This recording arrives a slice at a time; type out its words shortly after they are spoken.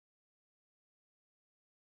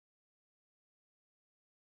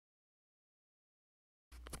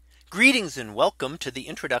Greetings and welcome to the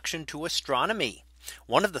introduction to astronomy.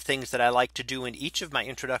 One of the things that I like to do in each of my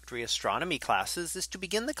introductory astronomy classes is to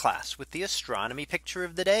begin the class with the astronomy picture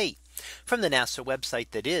of the day from the NASA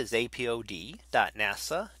website, that is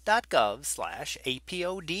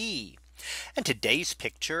apod.nasa.gov/apod. And today's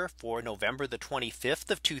picture for November the 25th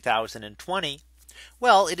of 2020.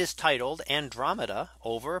 Well, it is titled Andromeda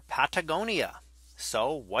over Patagonia.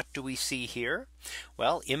 So what do we see here?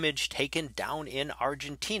 Well, image taken down in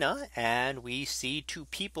Argentina, and we see two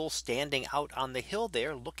people standing out on the hill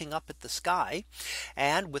there looking up at the sky,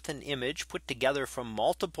 and with an image put together from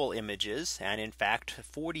multiple images, and in fact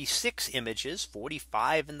 46 images,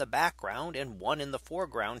 45 in the background and one in the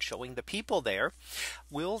foreground showing the people there,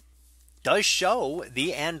 does show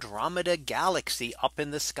the Andromeda Galaxy up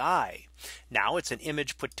in the sky. Now it's an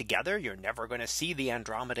image put together. You're never going to see the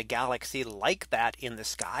Andromeda Galaxy like that in the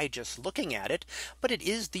sky just looking at it. But it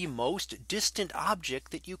is the most distant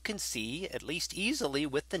object that you can see, at least easily,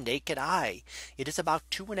 with the naked eye. It is about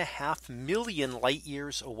 2.5 million light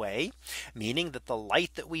years away, meaning that the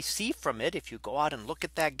light that we see from it, if you go out and look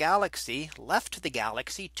at that galaxy, left the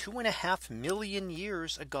galaxy 2.5 million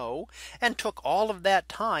years ago and took all of that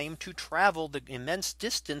time to travel the immense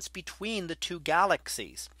distance between the two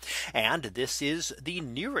galaxies. And this is the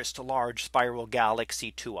nearest large spiral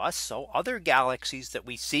galaxy to us. So other galaxies that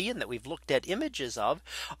we see and that we've looked at images of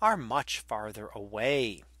are much farther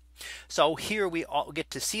away. So here we all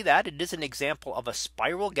get to see that it is an example of a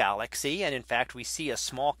spiral galaxy. And in fact, we see a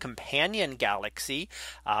small companion galaxy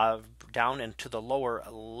down into the lower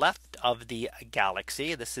left of the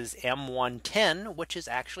galaxy. This is M110, which is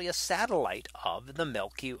actually a satellite of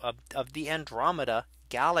the Andromeda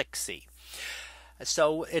Galaxy.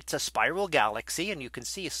 So it's a spiral galaxy, and you can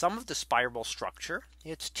see some of the spiral structure.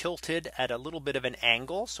 It's tilted at a little bit of an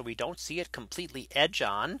angle, so we don't see it completely edge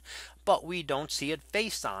on, but we don't see it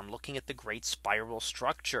face on, looking at the great spiral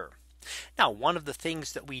structure. Now, one of the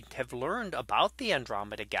things that we have learned about the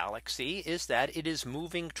Andromeda Galaxy is that it is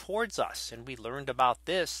moving towards us. And we learned about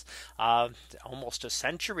this almost a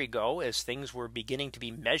century ago, as things were beginning to be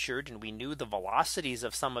measured and we knew the velocities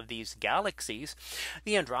of some of these galaxies.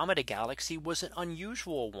 The Andromeda Galaxy was an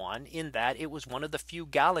unusual one in that it was one of the few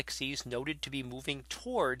galaxies noted to be moving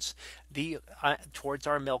towards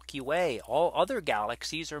our Milky Way. All other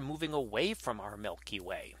galaxies are moving away from our Milky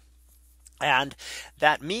Way. And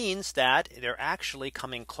that means that they're actually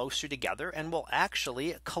coming closer together and will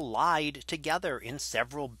actually collide together in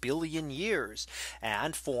several billion years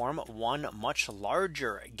and form one much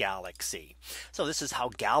larger galaxy. So this is how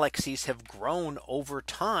galaxies have grown over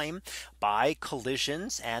time, by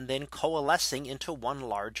collisions and then coalescing into one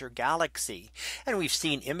larger galaxy. And we've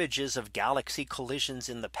seen images of galaxy collisions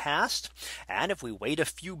in the past. And if we wait a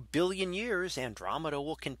few billion years, Andromeda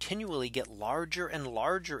will continually get larger and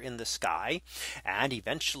larger in the sky, and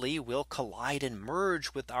eventually will collide and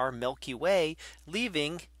merge with our Milky Way,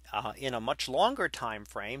 leaving in a much longer time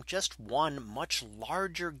frame just one much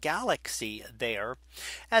larger galaxy there,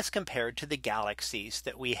 as compared to the galaxies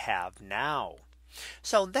that we have now.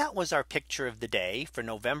 So that was our picture of the day for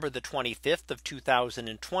November the 25th of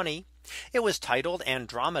 2020. It was titled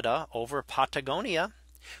Andromeda over Patagonia.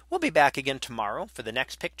 We'll be back again tomorrow for the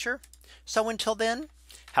next picture. So until then,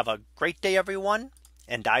 have a great day, everyone,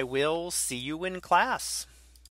 and I will see you in class.